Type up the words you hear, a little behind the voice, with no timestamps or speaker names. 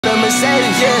say,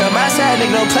 yeah, my side,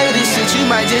 nigga, don't play this shit. You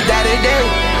might just die today.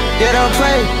 Yeah, don't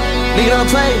play, nigga, don't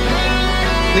play.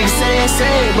 Nigga say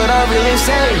insane, but I'm really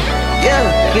insane.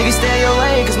 Yeah, nigga stay in your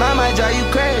lane, cause mine might drive you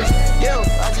crazy. Yo,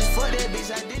 I just fucked that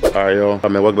bitch, I did. Alright, yo,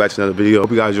 man, welcome back to another video.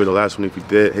 Hope you guys enjoyed the last one. If you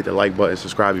did, hit the like button,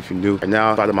 subscribe if you're new. And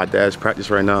now, I'm out of my dad's practice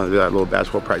right now. We got a little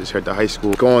basketball practice here at the high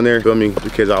school. Go on there, feel me, help the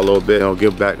kids out a little bit, you know,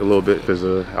 give back a little bit, because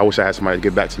I wish I had somebody to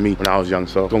give back to me when I was young.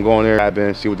 So, I'm go on there, tap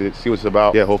in, see what it's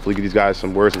about. Yeah, hopefully give these guys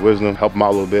some words of wisdom, help them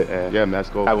out a little bit. And yeah, man, let's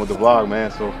go. With the vlog, man.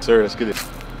 So, sir, let's get it.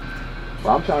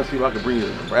 Well, I'm trying to see if I can bring you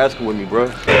to Nebraska with me, bro.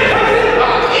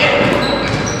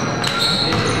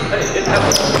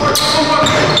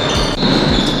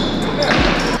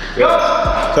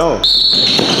 Yeah. Tell him.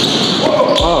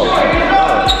 Oh.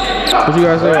 What you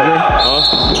guys say, man?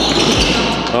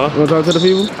 Huh? You wanna talk to the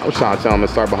people? I was trying to tell him to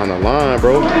start behind the line,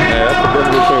 bro. Yeah, that's the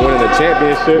difference between winning the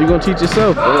championship. You gonna teach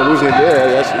yourself. And losing it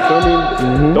there. That's, you feel me?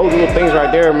 Those little things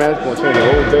right there, man, it's gonna change a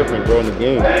whole difference, bro, in the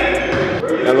game.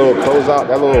 That little closeout,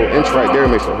 that little inch right there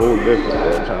makes a whole difference,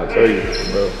 bro. I'm trying to tell you,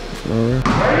 bro.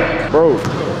 Bro.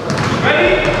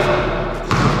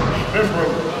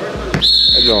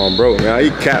 That John broke, man. He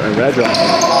capping, man. That John.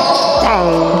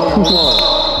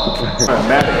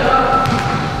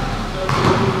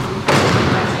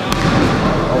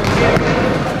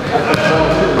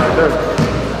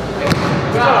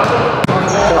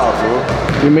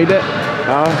 You made that?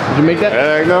 Huh? Did you make that?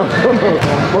 Heck no.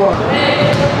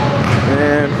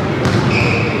 Man.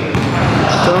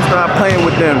 Don't stop playing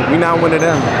with them. We not one of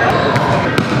them.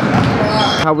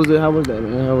 How was it? How was that,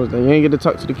 man? How was that? You ain't get to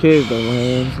talk to the kids though,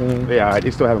 man. Yeah,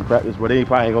 they still haven't practiced, but they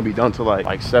probably ain't gonna be done till like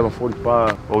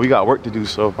 7:45. Well, we got work to do,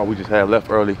 so we just had left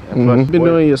early. And plus, been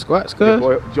doing your squats, cuz?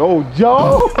 Joe,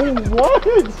 what?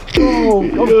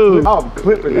 I'm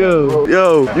clipping that, bro.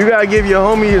 Yo, you gotta give your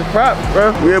homie his props,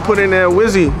 bro. We had put in that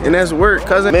Wizzy, and that's work,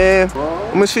 cousin. Man,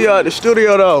 I'm gonna see y'all at the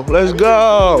studio though. Let's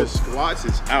go. The squats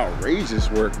is outrageous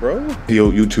work, bro.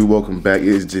 Yo, YouTube, welcome back. It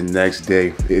is the next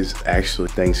day. It's actually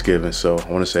Thanksgiving, so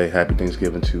I want to say happy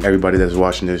Thanksgiving to everybody that's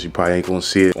watching this. You probably ain't gonna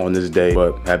see it on this day,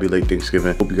 but happy late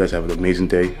Thanksgiving. Hope you guys have an amazing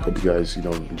day. Hope you guys, you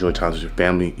know, enjoy times with your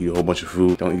family, eat a whole bunch of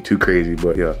food. Don't eat too crazy,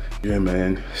 but yeah,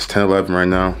 man. It's 10:11 right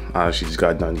now. She just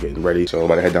got done getting ready, so I'm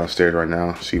about to head downstairs right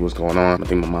now, see what's going on. I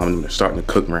think my mom and them are starting to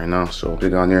cook right now, so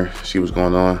get down there, see what's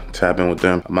going on, tap in with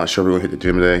them. I'm not sure we're gonna hit the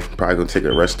gym today. Probably gonna take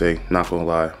a rest day. Not gonna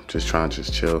lie, just trying to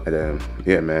just chill. And then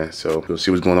yeah, man. So we'll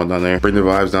see what's going on down there. Bring the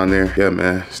vibes down there. Yeah,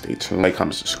 man. Stay tuned. Like,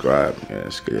 comment, subscribe. Yeah,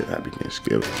 let's get it. Happy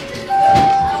Thanksgiving.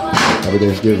 Happy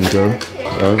Thanksgiving, girl.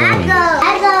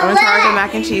 I'm in charge of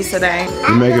mac and cheese today.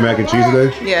 You making mac and cheese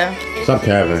today? Yeah. Stop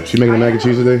capping. She making the mac and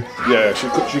cheese today? Yeah, she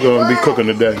gonna be cooking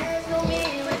today.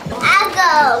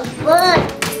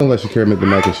 Unless you care to make the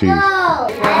mac and cheese. Well,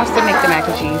 I have to make the mac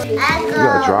and cheese. You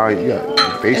gotta dry. You got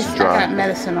your face is dry. I got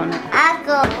medicine on it.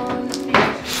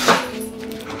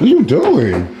 What are you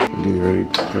doing? Get ready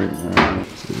to drink, man.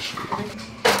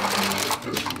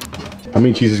 How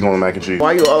many cheeses going on mac and cheese?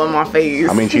 Why you all on my face?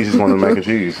 How many cheeses going on mac and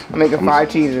cheese? I'm making 5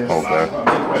 cheeses.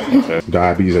 Okay.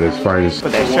 Diabetes at its finest.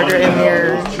 Put that sugar in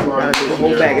there. A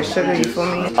whole bag of sugar, you feel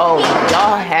me? Oh,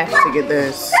 y'all have to get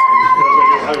this.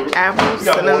 Apple,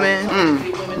 cinnamon,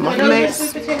 muffin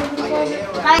mix.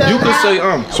 You can say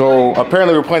So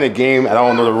apparently we're playing a game. I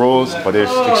don't know the rules, but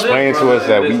it's explaining to us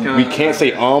that we can't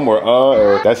say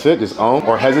or that's it, just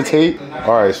or hesitate.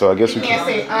 All right, so I guess we can't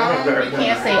say We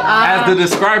can't say As the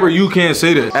describer, you can't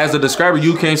say that. As the describer,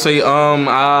 you can't say e.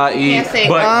 Can't say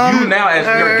but you now, as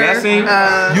you're guessing,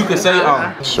 you can say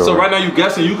Sure. So right now you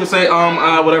guessing, you can say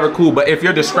whatever, cool. But if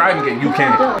you're describing it, you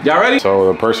can't. Y'all ready?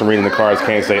 So the person reading the cards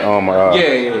can't say or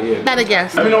Yeah. Gotta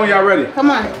guess. Let me know when y'all ready.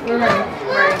 Come on, we're ready.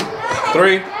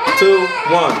 3, 2,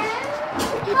 1.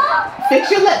 Fix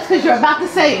your lips because you're about to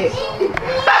say it.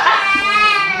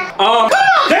 Dang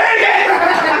it!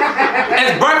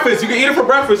 It's breakfast. You can eat it for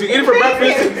breakfast.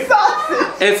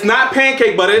 It's not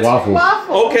pancake, but it's waffles.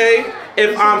 Okay.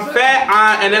 If I'm fat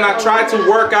and then I try to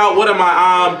work out, what am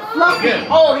I? Sluggish.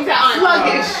 Oh, he's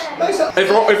sluggish. If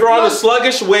we're on the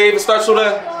sluggish wave, it starts with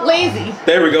a Lazy.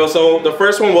 There we go. So the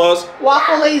first one was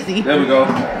Waffle lazy. there we go.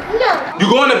 No. You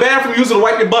go in the bathroom using to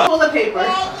wipe your butt. Toilet paper.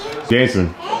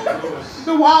 Jason.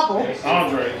 The wobble.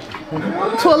 Andre.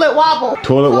 Toilet wobble.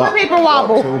 Toilet paper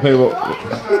wobble. Toilet paper.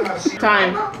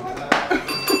 Time.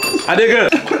 I did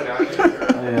good.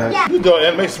 You go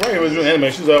anime. Right, was doing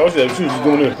anime. She was like, she was just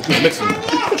doing it. She was mixing.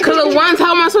 Because of one,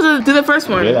 how am I supposed to do the first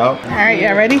one? Yeah. All right,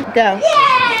 y'all ready? Go.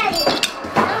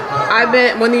 I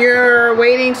bet when you're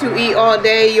waiting to eat all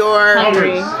day, you're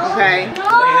hungry. Okay.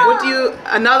 What do you?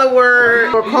 Another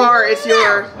word for car is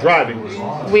your Driving.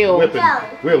 wheel. Whipping.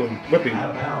 Wheeling. Whipping.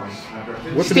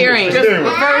 Steering. Just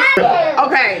the first.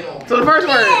 Okay, so the first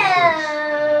word.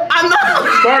 I'm not.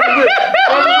 Start with.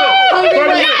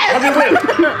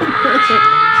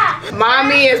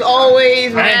 Mommy is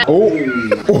always mad. Okay.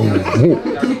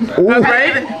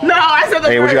 No, I said the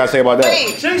Hey, what you gotta say about that?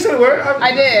 Wait. She ain't said a word.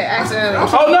 I did, accidentally.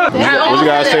 Oh no! What you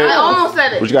gotta say? I almost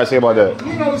said it. What you gotta say about that?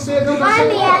 You know what said no.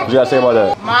 What you gotta say about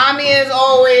that? Mommy is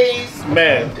always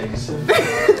Man.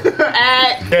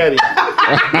 at. Daddy.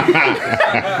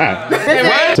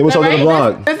 Say what's up to the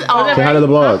vlog. Say hi to the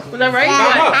vlog. Was that right?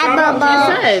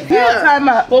 Time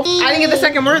up. Well, I didn't get the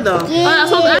second word though.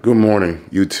 Good morning,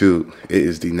 YouTube. It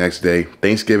is the next day.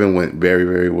 Thanksgiving went very,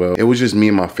 very well. It was just me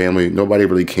and my family. Nobody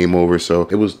really came over, so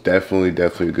it was definitely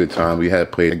a good time. We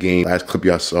had played a game. Last clip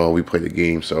y'all saw, we played a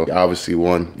game, so we obviously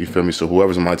won. You feel me? So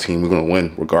whoever's on my team, we're gonna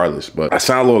win regardless. But I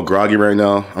sound a little groggy right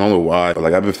now. I don't know why, but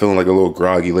like I've been feeling like a little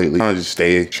groggy lately. Trying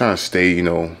to stay, you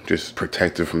know, just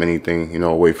protected from anything, you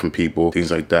know, away from people,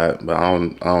 things like that. But I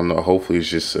don't know. Hopefully it's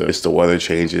just it's the weather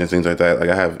changing and things like that. Like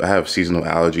I have seasonal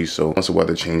allergies, so once the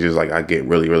weather changes, like I get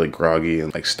really, really groggy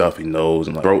and like stuffy nose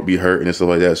and like throat be hurting and stuff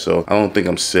like that. So I don't think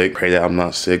I'm sick. Pray that I'm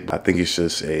not sick. But I think it's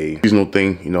just a seasonal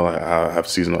thing. You know, I have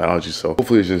seasonal allergies, so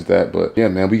hopefully it's just that. But yeah,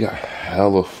 man, we got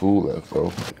hella food left,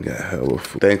 bro. We got hella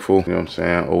food. Thankful, you know what I'm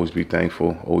saying? Always be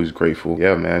thankful, always grateful.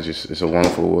 Yeah, man, it's a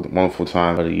wonderful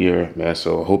time of the year, man.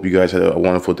 So I hope you guys had a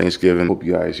wonderful Thanksgiving. Hope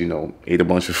you guys, you know, ate a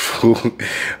bunch of food.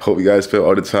 Hope you guys spent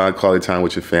all the time, quality time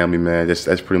with your family, man. That's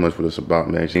pretty much what it's about,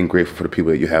 man. Just being grateful for the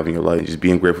people that you have in your life. Just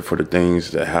being grateful for the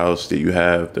things, the house that you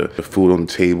have, the food on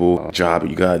the table, job that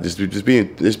you got. Just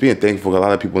being thankful. A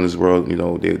lot of people in this world, you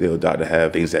know, they'll die to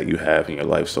have things that you have in your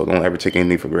life. So don't ever take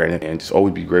anything for granted, and just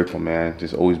always be grateful, man.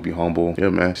 Just always be humble. Yeah,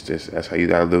 man. That's how you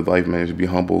gotta live life, man. Just be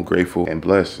humble, grateful, and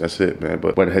blessed. That's it, man. But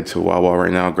I'm gonna head to Wawa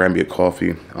right now, grab me a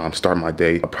coffee, start my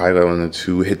day. I'll probably going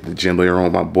to hit the gym later on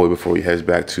with my boy before he heads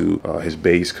back to his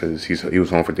base, because he was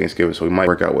home for Thanksgiving, so we might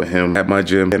work out with him at my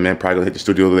gym. Yeah, man, probably gonna hit the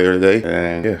studio later today,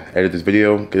 and yeah, edit this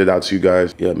video, get it out to you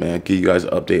guys. Yeah, man, give you guys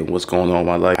an update on what's going on in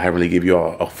my life. I haven't really give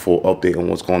y'all a full update on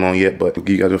what's going on yet, but I'll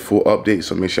give you guys a full update,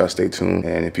 so make sure y'all stay tuned.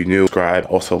 And if you're new, subscribe,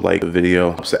 also like the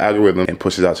video, helps the algorithm and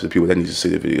pushes out to the people that need to see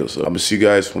the video. So I'm gonna see you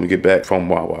guys when we get back from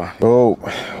Wawa. Oh,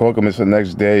 welcome to the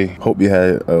next day. Hope you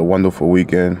had a wonderful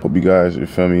weekend. Hope you guys, you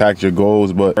feel me, packed your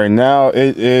goals. But right now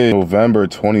it is November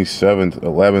 27th,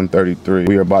 11:33.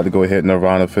 We are about to go hit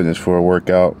Nirvana Fitness for a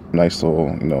workout. Nice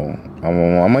little, you know, I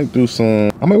might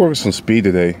work with some speed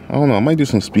today. I don't know, I might do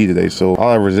some speed today. So a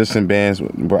lot of resistance bands, a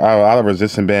lot of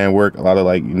resistance band work, a lot of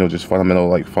like, you know, just fundamental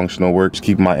like functional work, just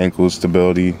keep my ankles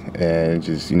stability and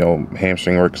just, you know,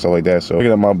 hamstring work, stuff like that. So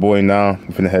looking at my boy now,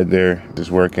 I'm finna head there,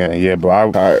 just working. And yeah, bro,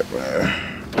 I'm tired, man.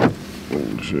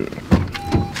 Oh shit.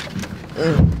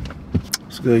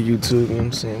 It's good, YouTube. You know what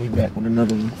I'm saying? We back with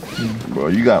another one. Bro,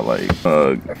 you got like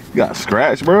you got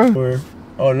scratch, bro.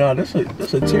 Oh no, that's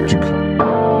a tear.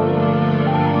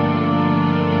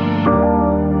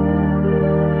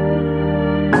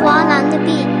 One on the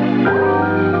beat.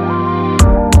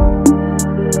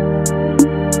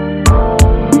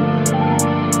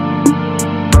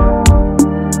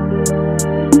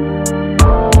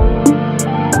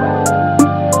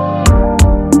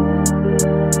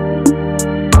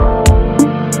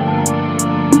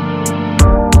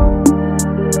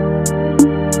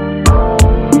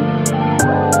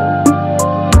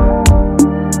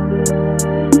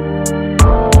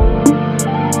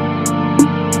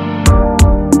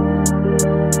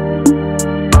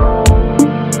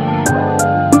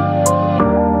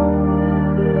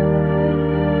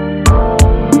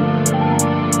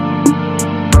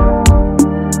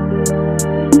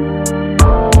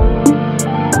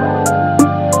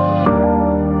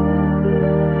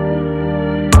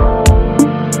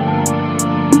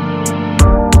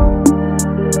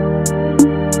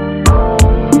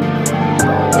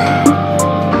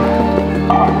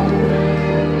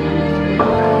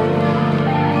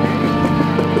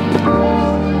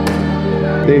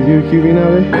 Dave, you a QB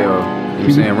nowadays? Yeah,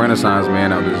 you saying Renaissance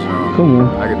man out this room. Come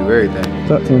on. I can do everything.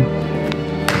 Talk to him.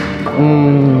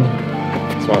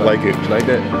 So I like it. You like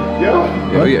that?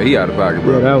 Yeah. Oh yeah, he out of pocket,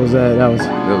 bro. Yeah, that was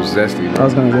That was zesty, bro. I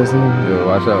was gonna just Yo,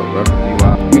 watch out,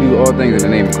 bro. You do all things in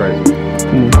the name of Christ.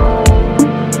 come on.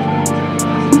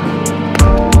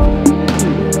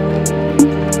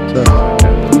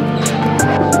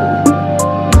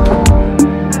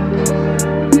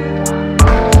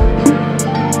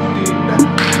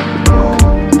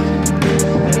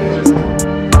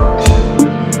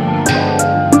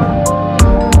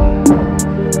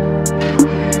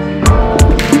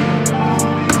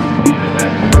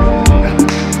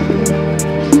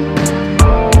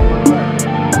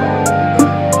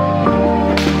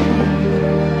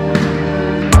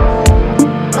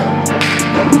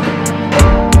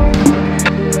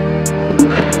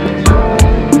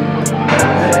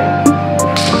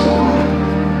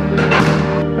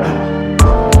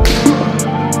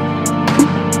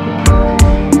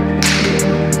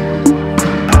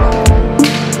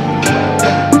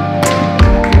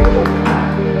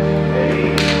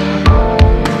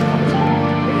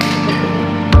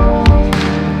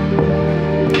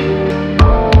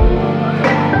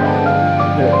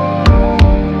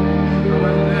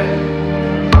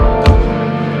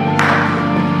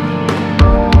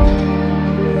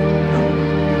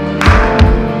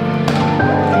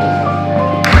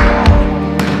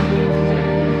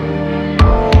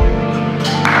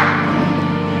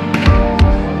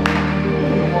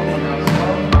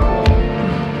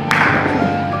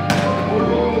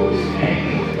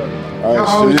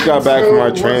 So we just got back from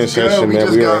our train session, man. We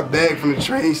just got back from the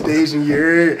train station. You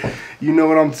heard? You know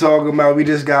what I'm talking about. We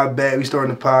just got back. We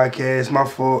starting the podcast. My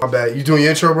fault. My bad. You doing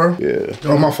your intro, bro? Yeah.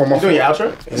 Oh, my fault. My fault. You doing your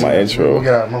outro? My intro.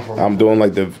 Yeah, my fault. I'm doing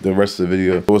like the rest of the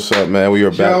video. What's up, man? We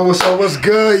are back. Yo, what's up? What's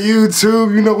good,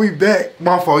 YouTube? You know we back.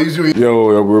 My fault. You doing?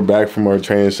 Yo, we're back from our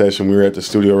training session. We're at the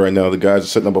studio right now. The guys are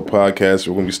setting up a podcast.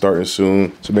 We're gonna be starting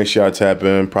soon, so make sure y'all tap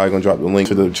in. Probably gonna drop the link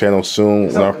to the channel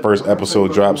soon when our first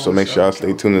episode drops. So make sure y'all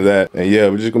stay tuned to that. And yeah,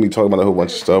 we're just gonna be talking about a whole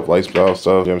bunch of stuff, lifestyle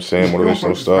stuff. You know what I'm saying,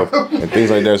 motivational stuff, and things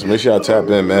like that. So make sure y'all tap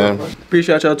in, man.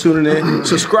 Appreciate y'all tuning in.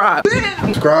 Subscribe.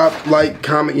 Subscribe, like,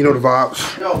 comment. You know the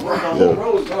vibes. Yo, bro, the whole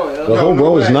row's gone, yo. The whole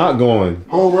row is not going.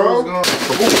 Whole row?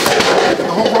 The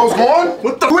whole row's gone?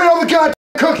 What the? Where are the goddamn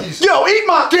cookies? Yo, eat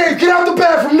my damn. Get out the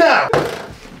bathroom now.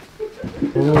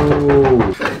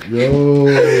 Yo,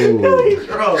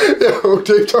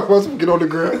 Dave talking about some get on the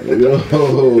ground.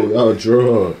 y'all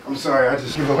drunk. I'm sorry, I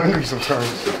just get a little angry sometimes.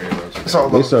 It's all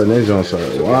They love. started next on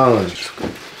sorry. Wow.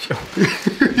 Yo.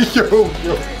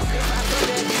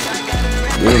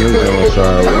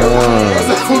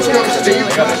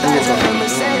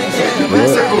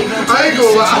 I ain't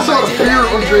gonna lie, I saw the fear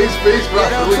on Dre's face,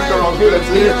 but I really thought I was good at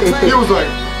it. He was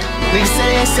like, niggas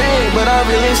say insane, but I'm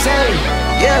really insane.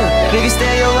 Yeah, niggas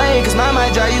stay in your lane, cause my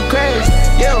mind drive you crazy.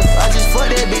 Yo, I just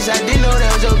fucked that bitch, I didn't know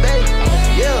that was your